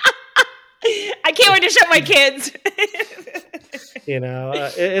that. I can't wait to show my kids. You know,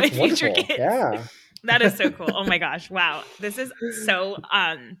 it's wonderful. Kids. Yeah. That is so cool. Oh my gosh. Wow. This is so,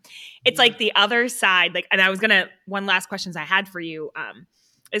 it's like the other side, like, and one last questions I had for you,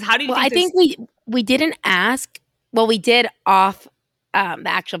 is how do you think we didn't ask, well, we did off, the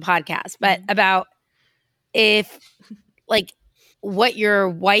actual podcast, but about what your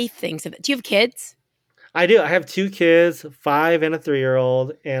wife thinks of it. Do you have kids? I do. I have 2 kids, 5 and a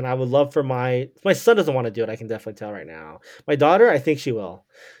 3-year-old, and I would love for my son doesn't want to do it. I can definitely tell right now. My daughter, I think she will.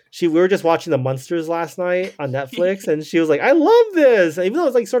 We were just watching The Munsters last night on Netflix, and she was like, I love this, even though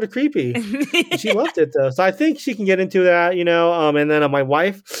it's like sort of creepy. She loved it though. So I think she can get into that, you know. And then my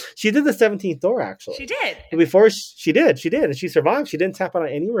wife, she did the 17th door actually. She did. And before she did, and she survived. She didn't tap out on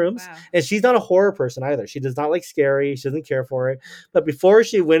any rooms. Wow. And she's not a horror person either. She does not like scary. She doesn't care for it. But before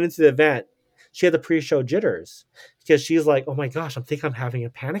she went into the event, she had the pre-show jitters because she's like, oh my gosh, I think I'm having a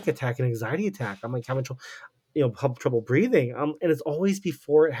panic attack, an anxiety attack. I'm like having trouble breathing. And it's always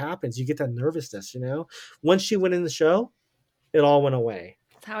before it happens. You get that nervousness, you know? Once she went in the show, it all went away.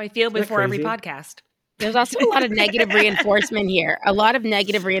 That's how I feel before every podcast. There's also a lot of negative reinforcement here. A lot of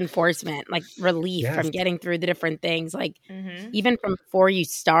negative reinforcement, like relief from getting through the different things. Like even from before you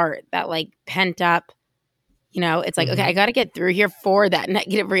start, that like pent up, you know, it's like, okay, I got to get through here for that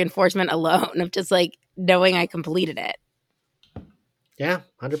negative reinforcement alone of just like knowing I completed it. Yeah,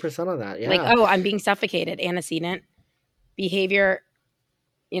 100% on that. Yeah. Like, oh, I'm being suffocated, antecedent behavior,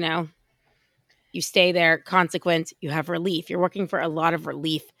 you know, you stay there, consequence, you have relief. You're working for a lot of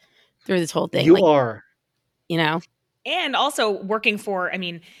relief through this whole thing. You are. You know? And also working for, I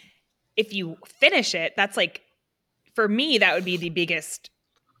mean, if you finish it, that's like, for me, that would be the biggest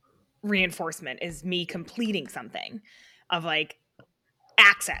reinforcement, is me completing something of like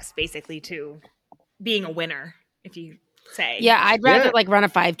access basically to being a winner, if you say. Yeah, I'd rather like run a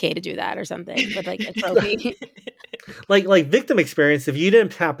 5K to do that or something with like a trophy. like victim experience, if you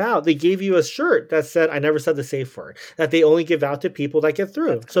didn't tap out, they gave you a shirt that said, I never said the safe word, that they only give out to people that get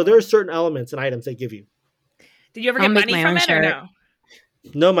through. So there are certain elements and items they give you. Did you ever get money from it or no?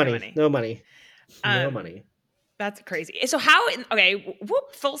 No money. No money. No money. That's crazy. So how, okay,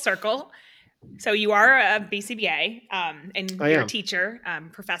 full circle. So you are a BCBA and you're a teacher,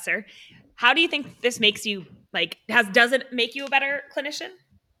 professor. How do you think this makes you, like, does it make you a better clinician?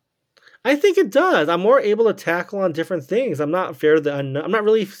 I think it does. I'm more able to tackle on different things. I'm not afraid of the unknown. I'm not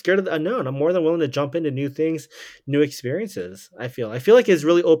really scared of the unknown. I'm more than willing to jump into new things, new experiences. I feel like it's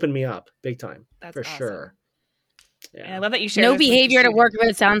really opened me up big time. That's for awesome. Sure. Yeah. And I love that you share. No behavior to work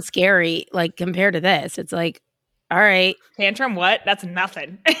with sounds scary, like compared to this. It's like, all right. Tantrum, what? That's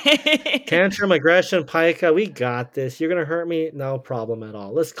nothing. Tantrum, aggression, pica, we got this. You're going to hurt me? No problem at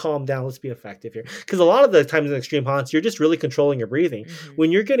all. Let's calm down. Let's be effective here. Because a lot of the times in extreme haunts, you're just really controlling your breathing. Mm-hmm.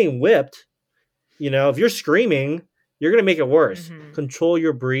 When you're getting whipped, if you're screaming, you're going to make it worse. Mm-hmm. Control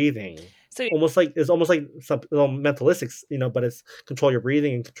your breathing. So it's almost like some mentalistics, but it's control your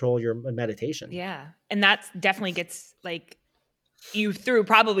breathing and control your meditation. Yeah. And that definitely gets like you through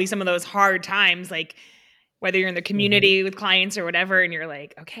probably some of those hard times, like whether you're in the community with clients or whatever, and you're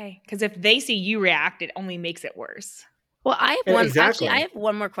like, okay, because if they see you react, it only makes it worse. Well, I have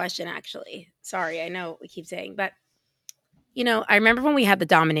one more question, actually. Sorry, I know we keep saying, but I remember when we had the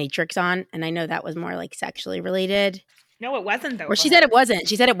dominatrix on, and I know that was more like sexually related. No, it wasn't though. Or she said it wasn't.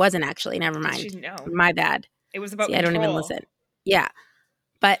 She said it wasn't actually. Never mind. No. My bad. It was about control. I don't even listen. Yeah.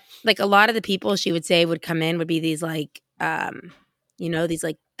 But like a lot of the people she would say would come in would be these like, these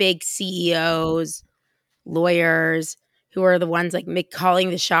like big CEOs, lawyers who are the ones like calling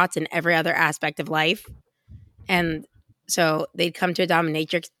the shots in every other aspect of life. And so they'd come to a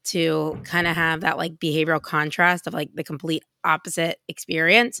dominatrix to kind of have that like behavioral contrast of like the complete opposite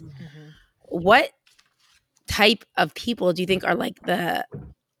experience. Mm-hmm. What type of people do you think are like the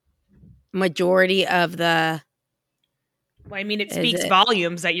majority of the... Well, I mean, it speaks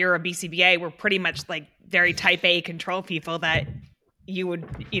volumes that you're a BCBA. We're pretty much like very type A control people that you would,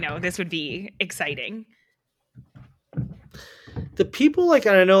 this would be exciting. The people like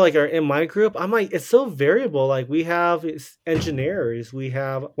I know like are in my group, I'm like, it's so variable. Like we have engineers, we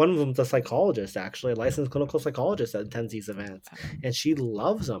have one of them's a psychologist, actually a licensed clinical psychologist that attends these events, and she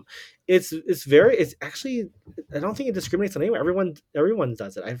loves them. It's actually, I don't think it discriminates on anyone. Everyone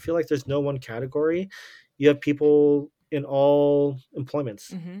does it. I feel like there's no one category. You have people in all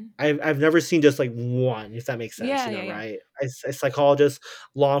employments. Mm-hmm. I've never seen just like one, if that makes sense. Right? A psychologist,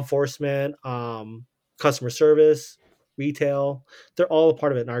 law enforcement, customer service, retail, they're all a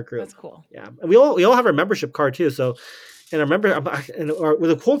part of it in our group. That's cool. Yeah, and we all have our membership card too. So, and I remember,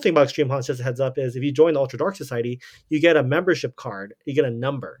 the cool thing about Extreme Haunts, just a heads up, is if you join the Ultra Dark Society, you get a membership card. You get a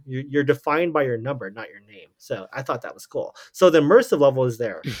number. You're defined by your number, not your name. So I thought that was cool. So the immersive level is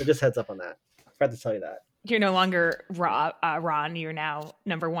there. So just heads up on that. I forgot to tell you that. You're no longer Ron. You're now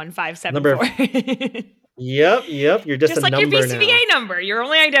number 1574. Yep. You're just a like number your BCBA now. Number. You're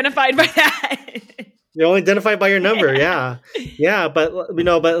only identified by that. You're only identified by your number, yeah. But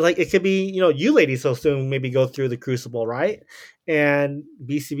like it could be, you ladies so soon maybe go through the crucible, right? And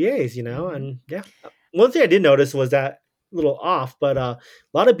BCBAs, and yeah. One thing I did notice was that a little off, but a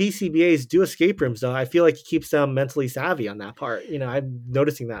lot of BCBAs do escape rooms, though. I feel like it keeps them mentally savvy on that part. I'm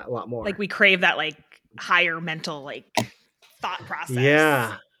noticing that a lot more. Like we crave that like higher mental like thought process.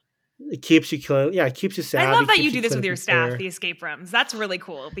 Yeah. It keeps you clean. Yeah, it keeps you savvy. I love that you do this with your staff, the escape rooms. That's really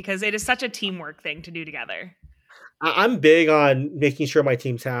cool because it is such a teamwork thing to do together. I'm big on making sure my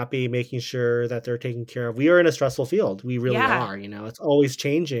team's happy, making sure that they're taken care of. We are in a stressful field. We really are. It's always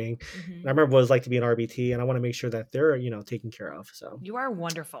changing. Mm-hmm. I remember what it was like to be an RBT, and I want to make sure that they're, taken care of. So you are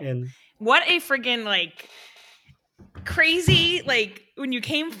wonderful. And what a friggin' like crazy, like when you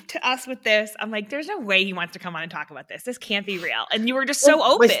came to us with this, I'm like, there's no way he wants to come on and talk about this. This can't be real. And you were just so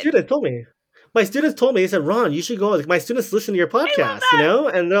open. My students told me, they said, Ron, you should go. Like, my students listen to your podcast,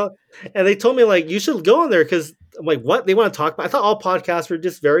 and they told me like, you should go on there. Cause I'm like, what? They want to talk about? I thought all podcasts were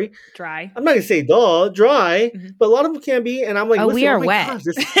just very dry. I'm not gonna say dry, mm-hmm. but a lot of them can be. And I'm like, we are wet. Gosh,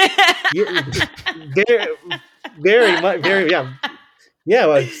 very, very, yeah. Yeah,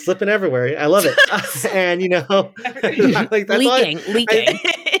 well, slipping everywhere. I love it. And, you know, like, that's leaking.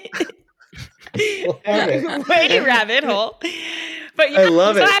 Way rabbit hole. But yeah, I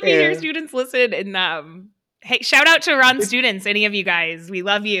love it. I'm so happy your students listen. And hey, shout out to Ron's students, any of you guys. We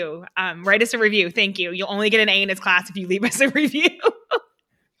love you. Write us a review. Thank you. You'll only get an A in his class if you leave us a review.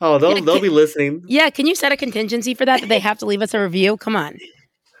 Oh, they'll be listening. Yeah, can you set a contingency for that they have to leave us a review? Come on.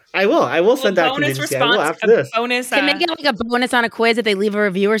 I will send that contingency. I will after this. Bonus, can they get like a bonus on a quiz if they leave a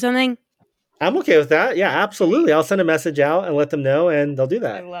review or something? I'm okay with that. Yeah, absolutely. I'll send a message out and let them know, and they'll do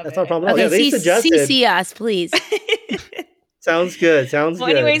that. That's not a problem at all. Okay, they suggested. CC us, please. Sounds good. Well,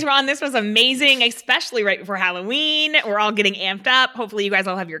 anyways, Ron, this was amazing, especially right before Halloween. We're all getting amped up. Hopefully, you guys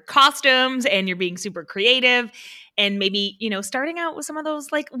all have your costumes and you're being super creative. And maybe, you know, starting out with some of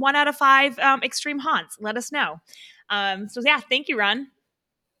those like 1 out of 5 extreme haunts. Let us know. So, yeah, thank you, Ron.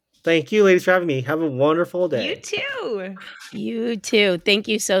 Thank you, ladies, for having me. Have a wonderful day. You too. You too. Thank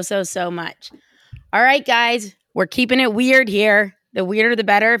you so much. All right, guys, we're keeping it weird here. The weirder, the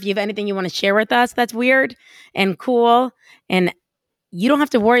better. If you have anything you want to share with us that's weird and cool, and you don't have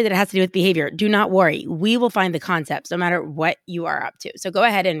to worry that it has to do with behavior. Do not worry. We will find the concepts no matter what you are up to. So go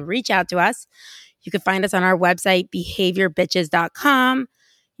ahead and reach out to us. You can find us on our website, behaviorbitches.com.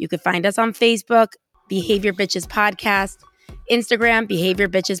 You can find us on Facebook, Behavior Bitches Podcast. Instagram, Behavior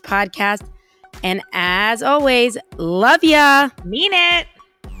Bitches Podcast. And as always, love ya. Mean it.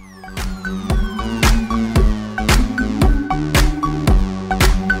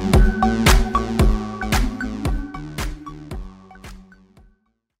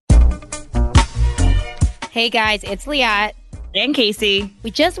 Hey guys, it's Liat. And Casey.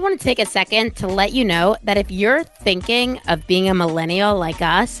 We just want to take a second to let you know that if you're thinking of being a millennial like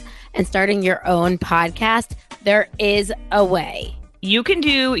us and starting your own podcast, there is a way. You can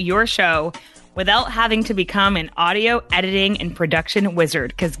do your show without having to become an audio editing and production wizard.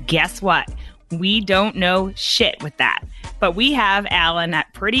 Because guess what? We don't know shit with that. But we have Alan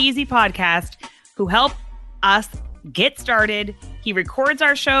at Pretty Easy Podcast who helped us get started. He records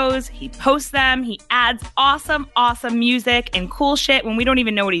our shows. He posts them. He adds awesome music and cool shit when we don't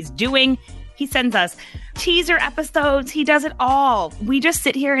even know what he's doing. He sends us teaser episodes. He does it all. We just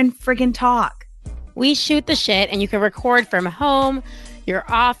sit here and friggin' talk. We shoot the shit, and you can record from home, your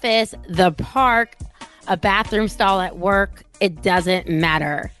office, the park, a bathroom stall at work. It doesn't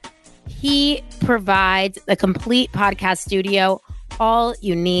matter. He provides the complete podcast studio. All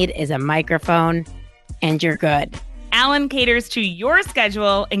you need is a microphone, and you're good. Alan caters to your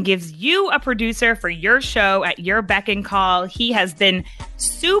schedule and gives you a producer for your show at your beck and call. He has been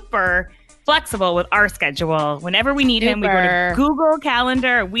super flexible with our schedule. Whenever we need him, we go to Google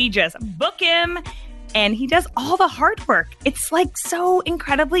Calendar. We just book him, and he does all the hard work. It's like so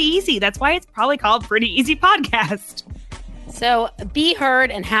incredibly easy. That's why it's probably called Pretty Easy Podcast. So be heard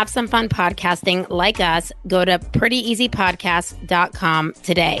and have some fun podcasting like us. Go to prettyeasypodcast.com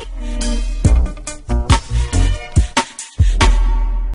today.